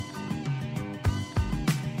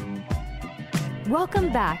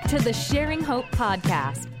Welcome back to the Sharing Hope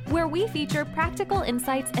podcast, where we feature practical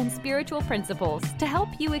insights and spiritual principles to help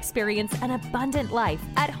you experience an abundant life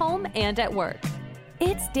at home and at work.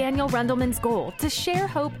 It's Daniel Rundleman's goal to share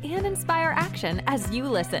hope and inspire action as you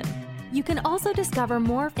listen. You can also discover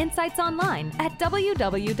more insights online at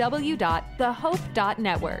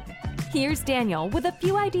www.thehope.network. Here's Daniel with a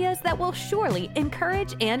few ideas that will surely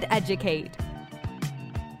encourage and educate.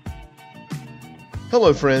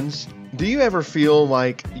 Hello, friends. Do you ever feel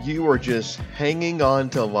like you are just hanging on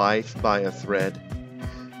to life by a thread?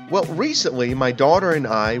 Well, recently, my daughter and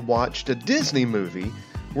I watched a Disney movie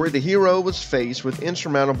where the hero was faced with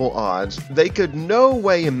insurmountable odds they could no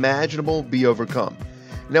way imaginable be overcome.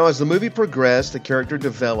 Now, as the movie progressed, the character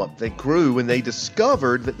developed, they grew, and they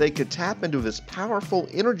discovered that they could tap into this powerful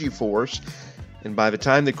energy force, and by the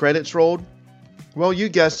time the credits rolled, well, you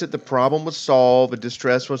guessed it, the problem was solved, the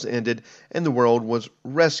distress was ended, and the world was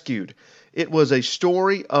rescued. It was a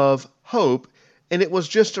story of hope, and it was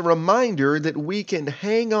just a reminder that we can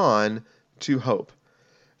hang on to hope.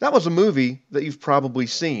 That was a movie that you've probably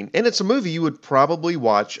seen, and it's a movie you would probably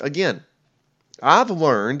watch again. I've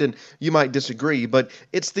learned, and you might disagree, but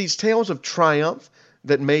it's these tales of triumph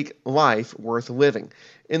that make life worth living.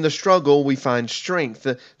 In the struggle, we find strength.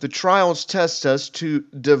 The trials test us to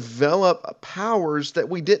develop powers that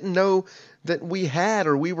we didn't know that we had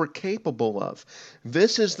or we were capable of.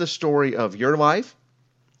 This is the story of your life,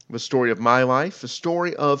 the story of my life, the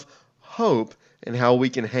story of hope, and how we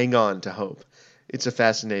can hang on to hope. It's a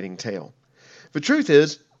fascinating tale. The truth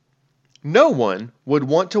is, no one would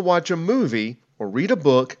want to watch a movie or read a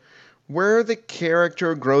book where the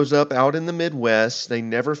character grows up out in the Midwest. They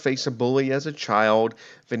never face a bully as a child.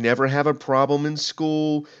 They never have a problem in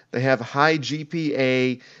school. They have high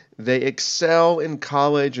GPA. They excel in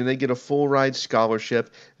college and they get a full ride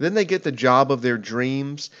scholarship. Then they get the job of their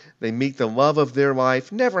dreams. They meet the love of their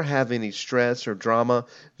life, never have any stress or drama.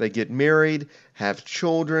 They get married, have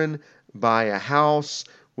children, buy a house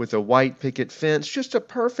with a white picket fence, just a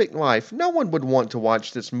perfect life. No one would want to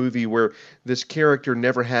watch this movie where this character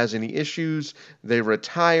never has any issues. They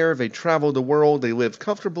retire, they travel the world, they live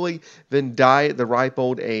comfortably, then die at the ripe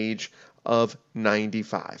old age of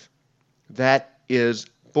 95. That is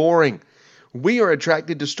boring. We are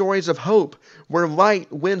attracted to stories of hope, where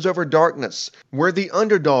light wins over darkness, where the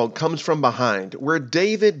underdog comes from behind, where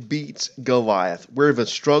David beats Goliath, where the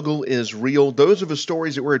struggle is real. Those are the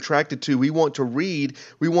stories that we're attracted to. We want to read,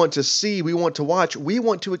 we want to see, we want to watch, we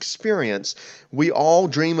want to experience. We all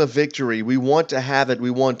dream of victory. We want to have it,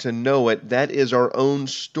 we want to know it. That is our own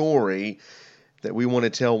story that we want to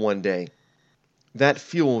tell one day. That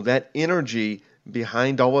fuel, that energy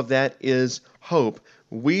behind all of that is hope.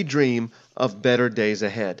 We dream of better days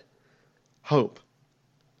ahead. Hope.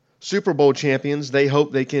 Super Bowl champions, they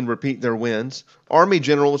hope they can repeat their wins. Army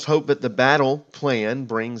generals hope that the battle plan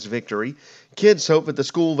brings victory. Kids hope that the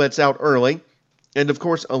school lets out early. And of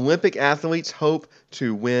course, Olympic athletes hope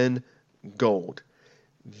to win gold.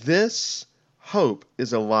 This hope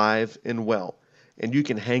is alive and well, and you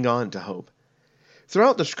can hang on to hope.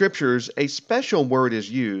 Throughout the scriptures, a special word is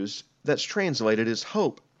used that's translated as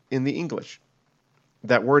hope in the English.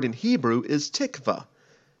 That word in Hebrew is tikva.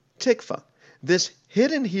 Tikva. This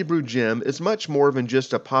hidden Hebrew gem is much more than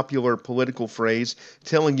just a popular political phrase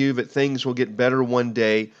telling you that things will get better one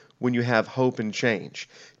day when you have hope and change.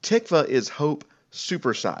 Tikva is hope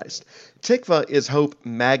supersized. Tikva is hope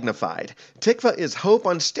magnified. Tikva is hope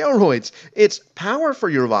on steroids. It's power for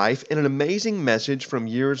your life and an amazing message from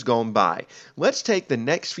years gone by. Let's take the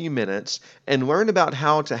next few minutes and learn about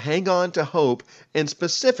how to hang on to hope, and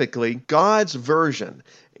specifically God's version,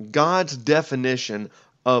 God's definition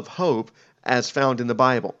of hope as found in the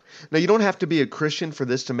Bible. Now, you don't have to be a Christian for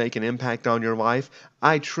this to make an impact on your life.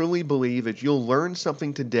 I truly believe that you'll learn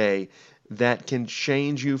something today that can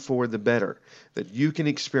change you for the better, that you can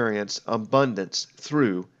experience abundance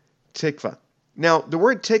through tikva. Now, the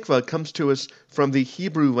word tikva comes to us from the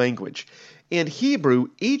Hebrew language. In Hebrew,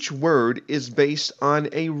 each word is based on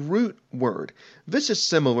a root word. This is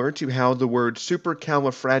similar to how the word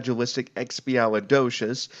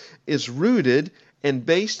supercalifragilisticexpialidocious is rooted and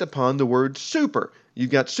based upon the word super.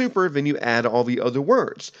 You've got super, then you add all the other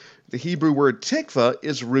words. The Hebrew word tikva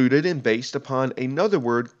is rooted and based upon another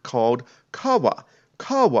word called kawa.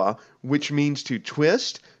 Kawa, which means to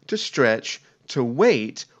twist, to stretch, to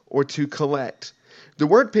wait, or to collect. The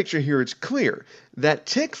word picture here is clear that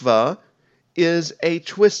tikva is a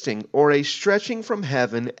twisting or a stretching from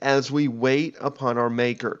heaven as we wait upon our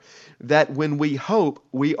Maker. That when we hope,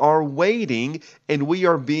 we are waiting and we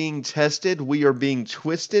are being tested, we are being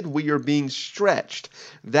twisted, we are being stretched.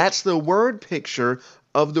 That's the word picture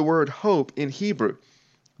of the word hope in Hebrew.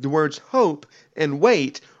 The words hope and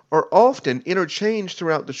wait are often interchanged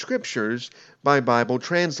throughout the scriptures by Bible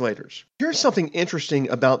translators. Here's something interesting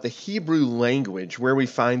about the Hebrew language where we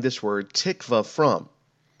find this word tikva from.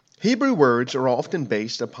 Hebrew words are often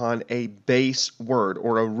based upon a base word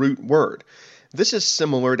or a root word. This is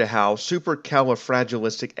similar to how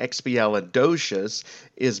supercalifragilisticexpialidocious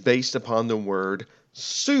is based upon the word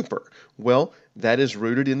super. Well, that is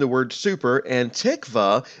rooted in the word super, and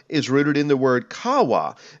tikva is rooted in the word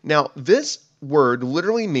kawa. Now, this word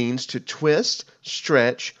literally means to twist,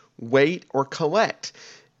 stretch, wait, or collect.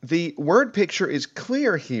 The word picture is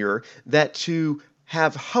clear here that to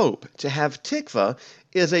have hope, to have tikva,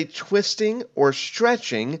 is a twisting or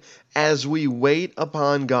stretching as we wait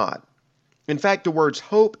upon God. In fact, the words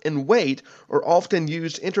hope and wait are often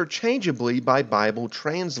used interchangeably by Bible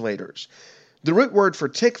translators. The root word for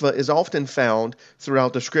tikva is often found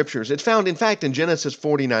throughout the scriptures. It's found, in fact, in Genesis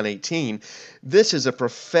 49:18. This is a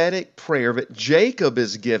prophetic prayer that Jacob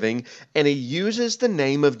is giving, and he uses the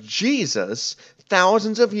name of Jesus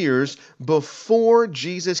thousands of years before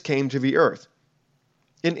Jesus came to the earth.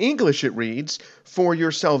 In English, it reads, "For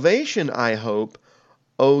your salvation I hope,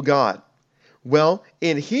 O God." Well,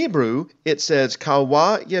 in Hebrew, it says,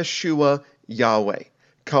 Kawa Yeshua Yahweh.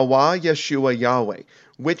 Kawa Yeshua Yahweh,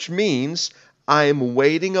 which means I am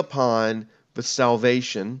waiting upon the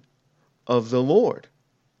salvation of the Lord.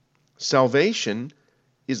 Salvation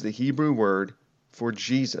is the Hebrew word for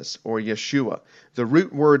Jesus or Yeshua. The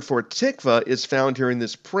root word for tikva is found here in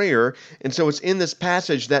this prayer, and so it's in this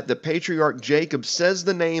passage that the patriarch Jacob says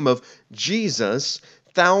the name of Jesus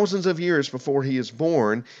thousands of years before he is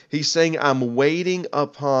born. He's saying, I'm waiting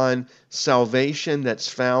upon salvation that's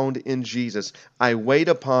found in Jesus. I wait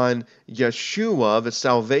upon Yeshua, the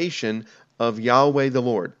salvation of Yahweh the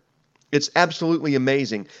Lord. It's absolutely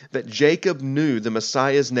amazing that Jacob knew the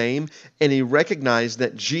Messiah's name, and he recognized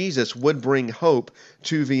that Jesus would bring hope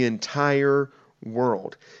to the entire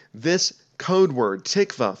world. This code word,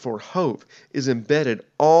 tikva, for hope, is embedded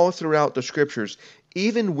all throughout the scriptures,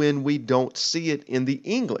 even when we don't see it in the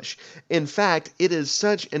English. In fact, it is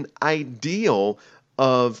such an ideal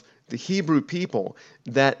of the Hebrew people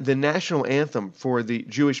that the national anthem for the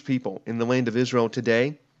Jewish people in the land of Israel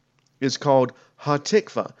today is called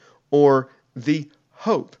HaTikva, or the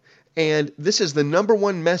hope. And this is the number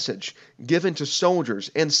one message given to soldiers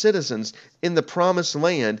and citizens in the promised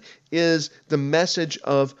land, is the message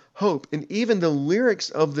of hope. And even the lyrics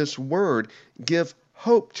of this word give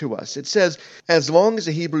hope to us. It says, as long as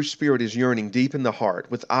the Hebrew spirit is yearning deep in the heart,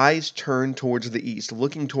 with eyes turned towards the east,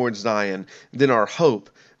 looking towards Zion, then our hope,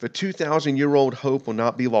 the 2,000-year-old hope, will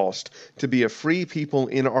not be lost, to be a free people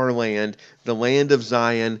in our land, the land of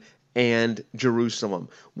Zion and Jerusalem.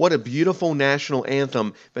 What a beautiful national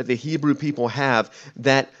anthem that the Hebrew people have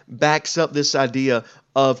that backs up this idea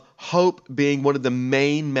of hope being one of the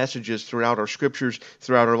main messages throughout our scriptures,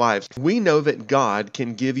 throughout our lives. We know that God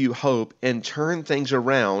can give you hope and turn things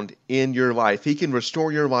around in your life. He can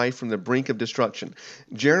restore your life from the brink of destruction.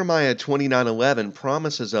 Jeremiah 29:11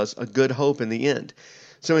 promises us a good hope in the end.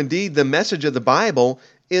 So indeed, the message of the Bible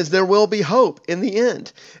is there will be hope in the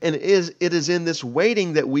end. And it is in this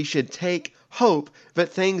waiting that we should take hope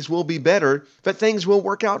that things will be better, that things will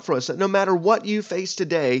work out for us, that no matter what you face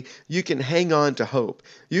today, you can hang on to hope.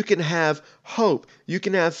 You can have hope. You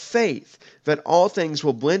can have faith that all things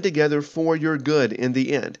will blend together for your good in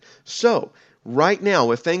the end. So, right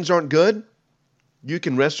now, if things aren't good, you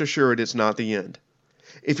can rest assured it's not the end.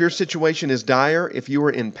 If your situation is dire, if you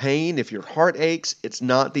are in pain, if your heart aches, it's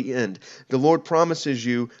not the end. The Lord promises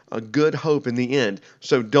you a good hope in the end.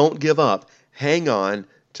 So don't give up. Hang on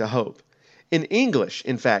to hope. In English,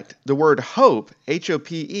 in fact, the word hope,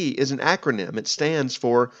 H-O-P-E, is an acronym. It stands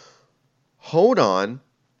for Hold On,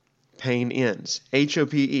 Pain Ends.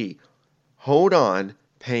 H-O-P-E. Hold on,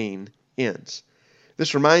 pain ends.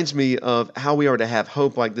 This reminds me of how we are to have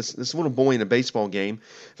hope, like this little boy in a baseball game.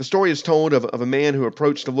 The story is told of a man who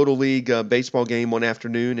approached a Little League baseball game one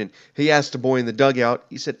afternoon, and he asked a boy in the dugout,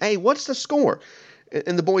 he said, "Hey, what's the score?"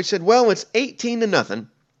 And the boy said, "Well, it's 18-0,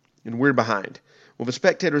 and we're behind." Well, the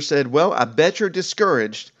spectator said, "Well, I bet you're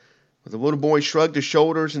discouraged." Well, the little boy shrugged his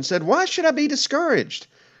shoulders and said, "Why should I be discouraged?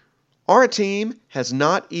 Our team has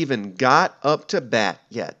not even got up to bat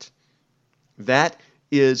yet." That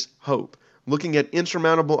is hope. Looking at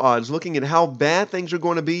insurmountable odds, looking at how bad things are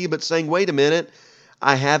going to be, but saying, wait a minute,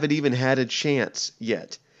 I haven't even had a chance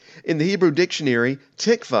yet. In the Hebrew dictionary,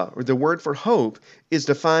 tikva, or the word for hope, is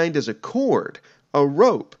defined as a cord, a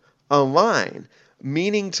rope, a line,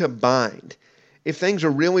 meaning to bind. If things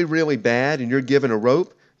are really, really bad and you're given a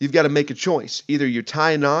rope, You've got to make a choice. Either you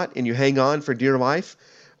tie a knot and you hang on for dear life,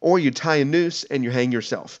 or you tie a noose and you hang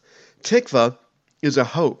yourself. Tikva is a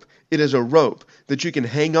hope. It is a rope that you can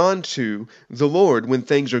hang on to the Lord when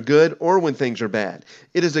things are good or when things are bad.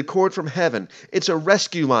 It is a cord from heaven. It's a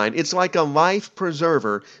rescue line. It's like a life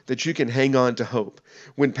preserver that you can hang on to hope.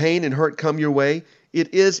 When pain and hurt come your way,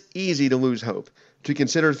 it is easy to lose hope, to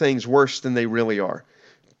consider things worse than they really are.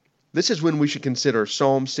 This is when we should consider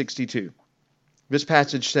Psalm 62. This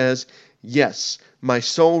passage says, "Yes, my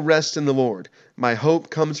soul rests in the Lord. My hope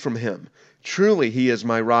comes from him. Truly he is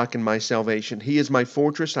my rock and my salvation. He is my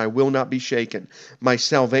fortress, I will not be shaken. My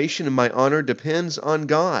salvation and my honor depends on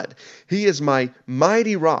God. He is my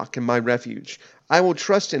mighty rock and my refuge. I will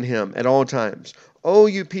trust in him at all times. O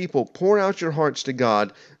you people, pour out your hearts to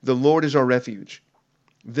God. The Lord is our refuge."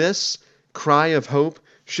 This cry of hope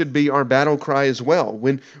should be our battle cry as well.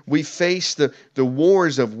 When we face the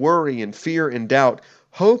wars of worry and fear and doubt,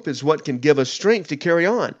 hope is what can give us strength to carry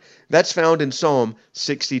on. That's found in Psalm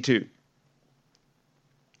 62.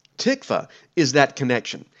 Tikva is that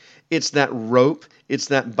connection. It's that rope. It's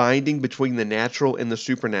that binding between the natural and the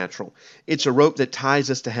supernatural. It's a rope that ties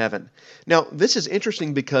us to heaven. Now, this is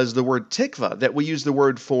interesting because the word tikva, that we use the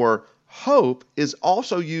word for hope, is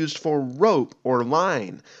also used for rope or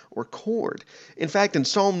line or cord. In fact, in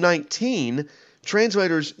Psalm 19,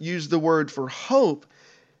 translators use the word for hope,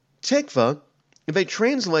 tikva, they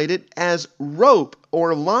translate it as rope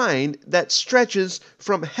or line that stretches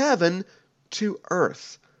from heaven to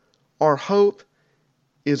earth. Our hope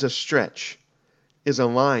is a stretch, is a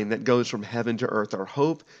line that goes from heaven to earth. Our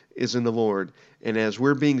hope is in the Lord. And as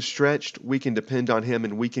we're being stretched, we can depend on him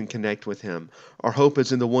and we can connect with him. Our hope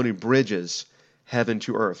is in the one who bridges heaven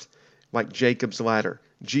to earth, like Jacob's ladder.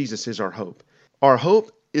 Jesus is our hope. Our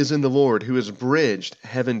hope is in the Lord who has bridged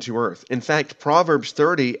heaven to earth. In fact, Proverbs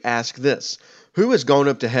 30 asks this: "Who has gone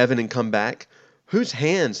up to heaven and come back? Whose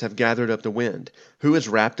hands have gathered up the wind? Who has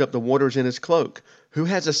wrapped up the waters in his cloak? Who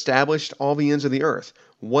has established all the ends of the earth?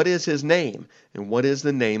 What is his name? And what is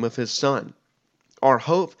the name of his son?" Our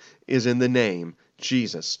hope is in the name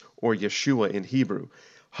Jesus, or Yeshua in Hebrew.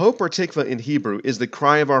 Hope, or tikva in Hebrew, is the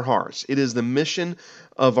cry of our hearts. It is the mission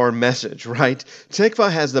of our message, right?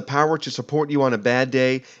 Tikva has the power to support you on a bad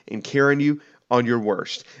day and carry you on your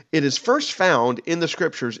worst. It is first found in the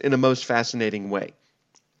scriptures in a most fascinating way.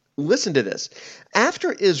 Listen to this.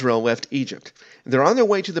 After Israel left Egypt, they're on their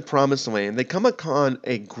way to the Promised Land. They come upon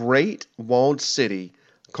a great walled city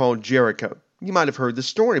called Jericho. You might have heard the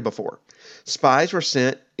story before. Spies were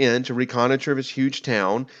sent in to reconnoiter this huge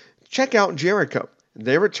town. Check out Jericho.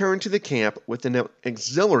 They returned to the camp with an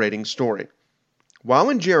exhilarating story.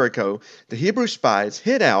 While in Jericho, the Hebrew spies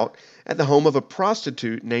hid out at the home of a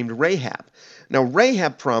prostitute named Rahab. Now,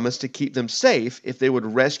 Rahab promised to keep them safe if they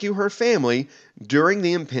would rescue her family during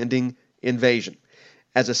the impending invasion.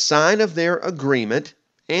 As a sign of their agreement,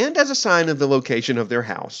 and as a sign of the location of their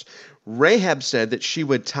house, Rahab said that she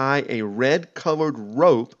would tie a red-colored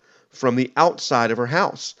rope from the outside of her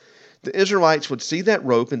house. The Israelites would see that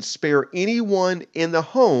rope and spare anyone in the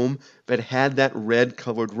home that had that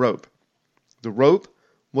red-colored rope. The rope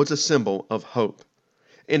was a symbol of hope.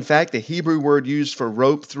 In fact, the Hebrew word used for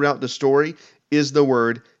rope throughout the story is the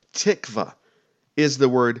word tikva, is the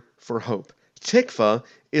word for hope. Tikva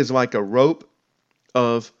is like a rope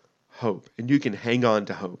of hope, and you can hang on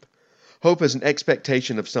to hope. Hope is an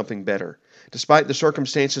expectation of something better. Despite the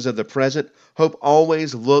circumstances of the present, hope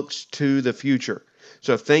always looks to the future.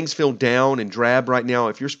 So if things feel down and drab right now,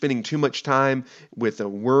 if you're spending too much time with a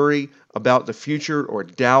worry about the future or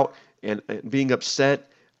doubt and being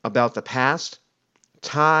upset about the past,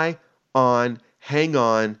 hang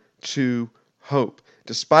on to hope.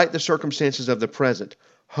 Despite the circumstances of the present,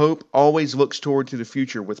 hope always looks toward to the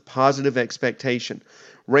future with positive expectation.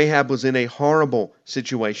 Rahab was in a horrible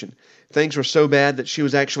situation. Things were so bad that she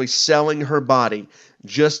was actually selling her body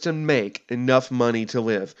just to make enough money to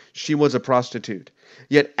live. She was a prostitute.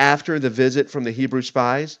 Yet after the visit from the Hebrew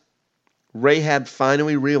spies, Rahab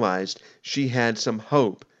finally realized she had some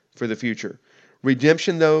hope for the future.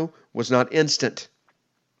 Redemption, though, was not instant.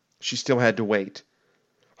 She still had to wait.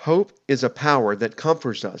 Hope is a power that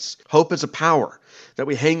comforts us. Hope is a power that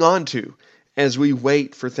we hang on to as we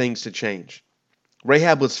wait for things to change.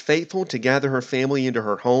 Rahab was faithful to gather her family into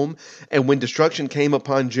her home, and when destruction came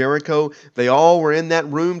upon Jericho, they all were in that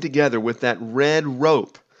room together with that red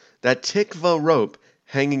rope, that tikva rope,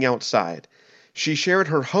 hanging outside. She shared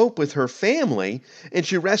her hope with her family, and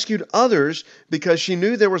she rescued others because she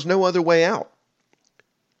knew there was no other way out.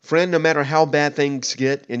 Friend, no matter how bad things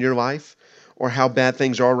get in your life, or how bad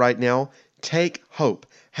things are right now, take hope.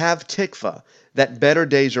 Have tikva, that better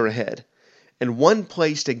days are ahead. And one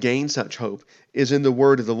place to gain such hope is in the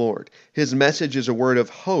word of the Lord. His message is a word of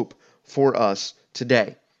hope for us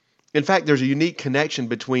today. In fact, there's a unique connection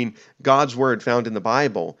between God's word found in the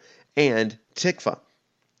Bible and Tikvah.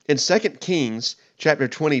 In 2 Kings chapter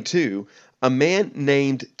 22, a man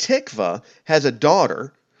named Tikvah has a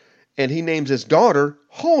daughter, and he names his daughter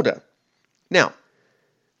Huldah. Now,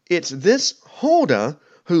 it's this Huldah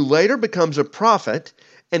who later becomes a prophet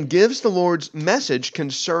and gives the Lord's message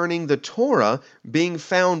concerning the Torah being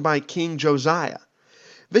found by King Josiah.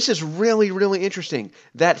 This is really, really interesting,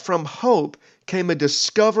 that from hope came a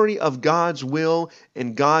discovery of God's will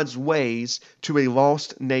and God's ways to a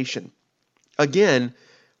lost nation. Again,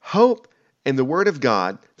 hope and the Word of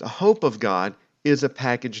God, the hope of God, is a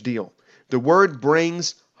package deal. The Word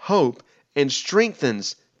brings hope and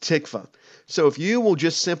strengthens Tikvah. So if you will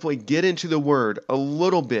just simply get into the Word a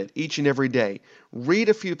little bit each and every day, read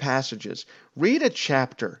a few passages, read a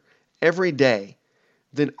chapter every day,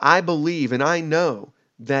 then I believe and I know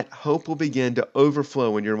that hope will begin to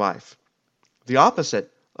overflow in your life. The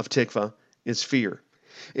opposite of Tikvah is fear.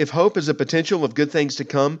 If hope is a potential of good things to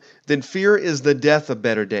come, then fear is the death of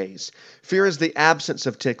better days. Fear is the absence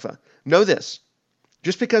of Tikvah. Know this,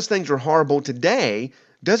 just because things are horrible today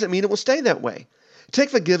doesn't mean it will stay that way.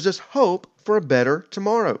 Tikvah gives us hope for a better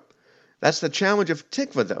tomorrow. That's the challenge of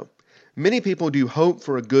Tikvah, though. Many people do hope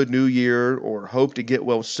for a good new year or hope to get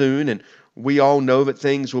well soon, and we all know that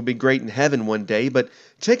things will be great in heaven one day, but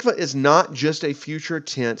Tikvah is not just a future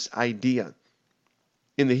tense idea.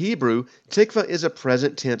 In the Hebrew, Tikvah is a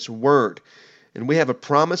present tense word, and we have a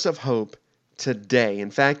promise of hope today.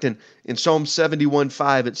 In fact, in Psalm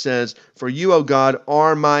 71:5 it says, "For you, O God,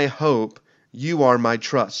 are my hope, you are my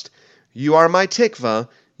trust. You are my Tikvah,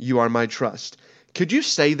 you are my trust." Could you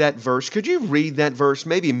say that verse? Could you read that verse?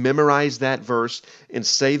 Maybe memorize that verse and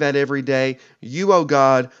say that every day. You, O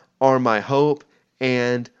God, are my hope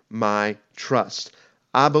and my trust.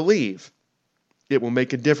 I believe it will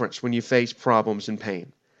make a difference when you face problems and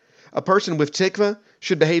pain. A person with Tikvah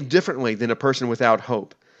should behave differently than a person without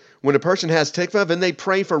hope. When a person has Tikvah, then they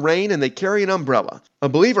pray for rain and they carry an umbrella. A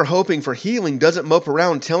believer hoping for healing doesn't mope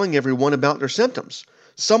around telling everyone about their symptoms.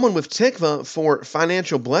 Someone with Tikvah for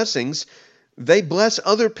financial blessings, they bless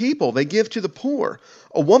other people. They give to the poor.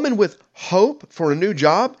 A woman with hope for a new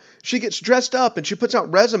job, she gets dressed up and she puts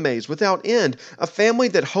out resumes without end. A family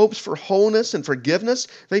that hopes for wholeness and forgiveness,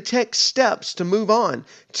 they take steps to move on.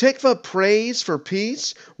 Tikvah prays for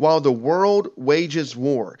peace while the world wages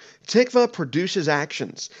war. Tikvah produces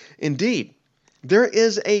actions. Indeed, there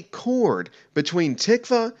is a cord between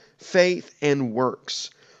Tikvah, faith, and works.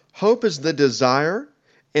 Hope is the desire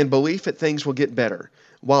and belief that things will get better,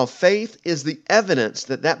 while faith is the evidence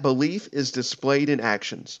that that belief is displayed in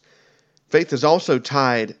actions. Faith is also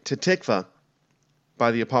tied to Tikvah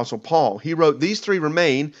by the Apostle Paul. He wrote, "These three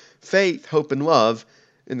remain, faith, hope, and love,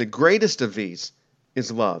 and the greatest of these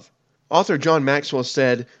is love." Author John Maxwell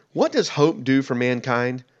said, "What does hope do for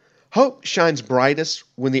mankind? Hope shines brightest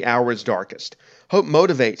when the hour is darkest. Hope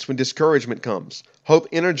motivates when discouragement comes. Hope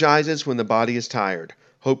energizes when the body is tired.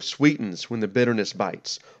 Hope sweetens when the bitterness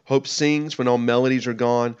bites. Hope sings when all melodies are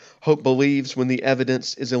gone. Hope believes when the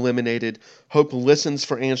evidence is eliminated. Hope listens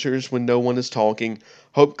for answers when no one is talking.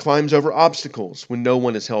 Hope climbs over obstacles when no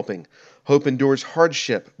one is helping. Hope endures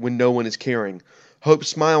hardship when no one is caring. Hope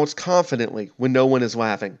smiles confidently when no one is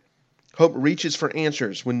laughing. Hope reaches for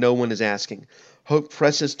answers when no one is asking. Hope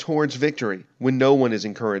presses towards victory when no one is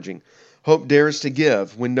encouraging. Hope dares to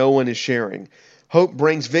give when no one is sharing. Hope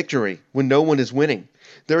brings victory when no one is winning.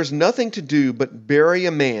 There is nothing to do but bury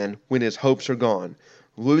a man when his hopes are gone.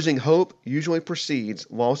 Losing hope usually precedes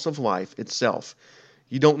loss of life itself.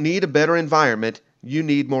 You don't need a better environment, you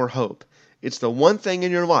need more hope. It's the one thing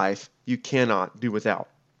in your life you cannot do without.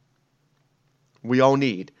 We all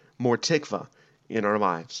need more Tikvah in our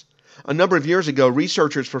lives. A number of years ago,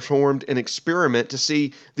 researchers performed an experiment to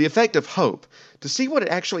see the effect of hope, to see what it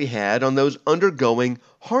actually had on those undergoing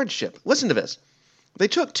hardship. Listen to this. They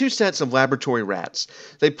took two sets of laboratory rats.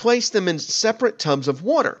 They placed them in separate tubs of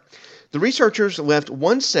water. The researchers left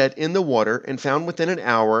one set in the water and found within an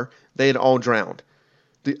hour they had all drowned.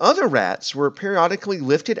 The other rats were periodically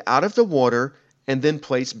lifted out of the water and then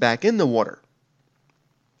placed back in the water.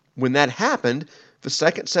 When that happened, the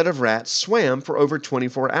second set of rats swam for over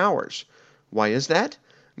 24 hours. Why is that?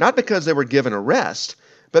 Not because they were given a rest,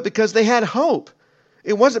 but because they had hope.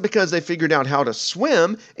 It wasn't because they figured out how to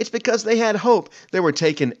swim. It's because they had hope. They were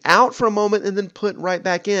taken out for a moment and then put right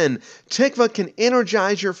back in. Tikvah can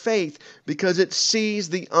energize your faith because it sees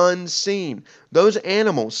the unseen. Those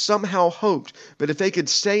animals somehow hoped that if they could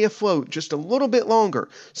stay afloat just a little bit longer,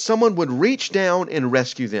 someone would reach down and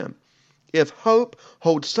rescue them. If hope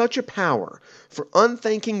holds such a power for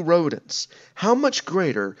unthinking rodents, how much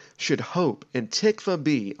greater should hope and tikva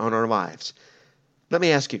be on our lives? Let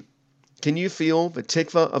me ask you, can you feel the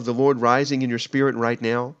tikva of the Lord rising in your spirit right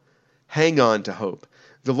now? Hang on to hope.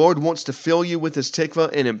 The Lord wants to fill you with His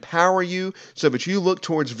tikva and empower you so that you look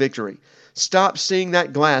towards victory. Stop seeing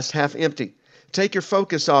that glass half empty. Take your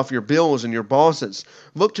focus off your bills and your bosses.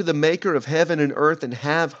 Look to the Maker of heaven and earth and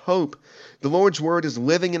have hope. The Lord's word is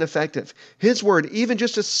living and effective. His word, even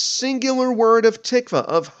just a singular word of tikva,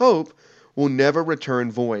 of hope, will never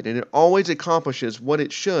return void, and it always accomplishes what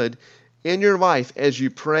it should in your life as you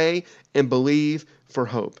pray and believe for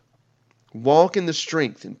hope. Walk in the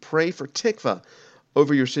strength and pray for tikva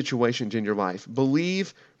over your situations in your life.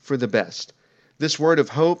 Believe for the best. This word of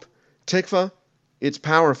hope, tikva, it's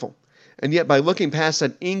powerful. And yet by looking past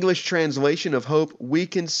that English translation of hope, we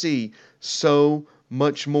can see so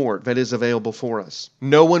much more that is available for us.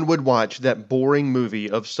 No one would watch that boring movie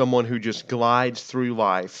of someone who just glides through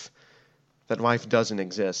life. That life doesn't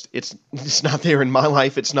exist. It's not there in my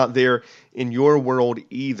life. It's not there in your world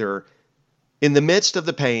either. In the midst of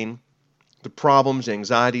the pain, the problems,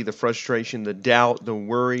 anxiety, the frustration, the doubt, the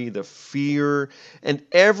worry, the fear, and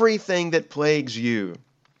everything that plagues you,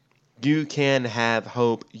 you can have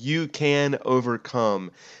hope. You can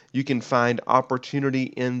overcome. You can find opportunity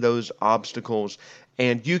in those obstacles,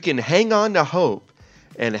 and you can hang on to hope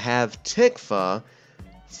and have tikva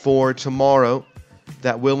for tomorrow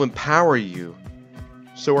that will empower you.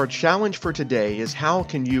 So our challenge for today is, how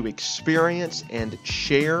can you experience and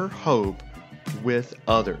share hope with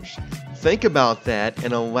others? Think about that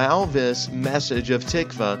and allow this message of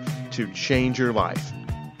tikva to change your life.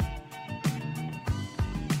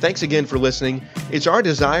 Thanks again for listening. It's our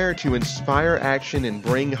desire to inspire action and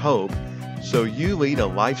bring hope so you lead a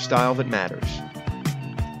lifestyle that matters.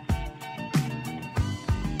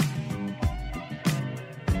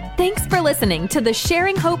 Thanks for listening to the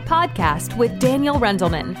Sharing Hope podcast with Daniel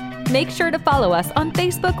Rendelman. Make sure to follow us on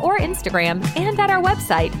Facebook or Instagram and at our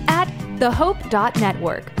website at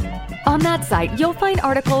thehope.network. On that site, you'll find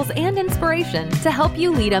articles and inspiration to help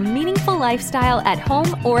you lead a meaningful lifestyle at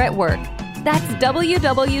home or at work. That's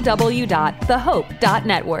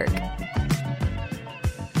www.thehope.network.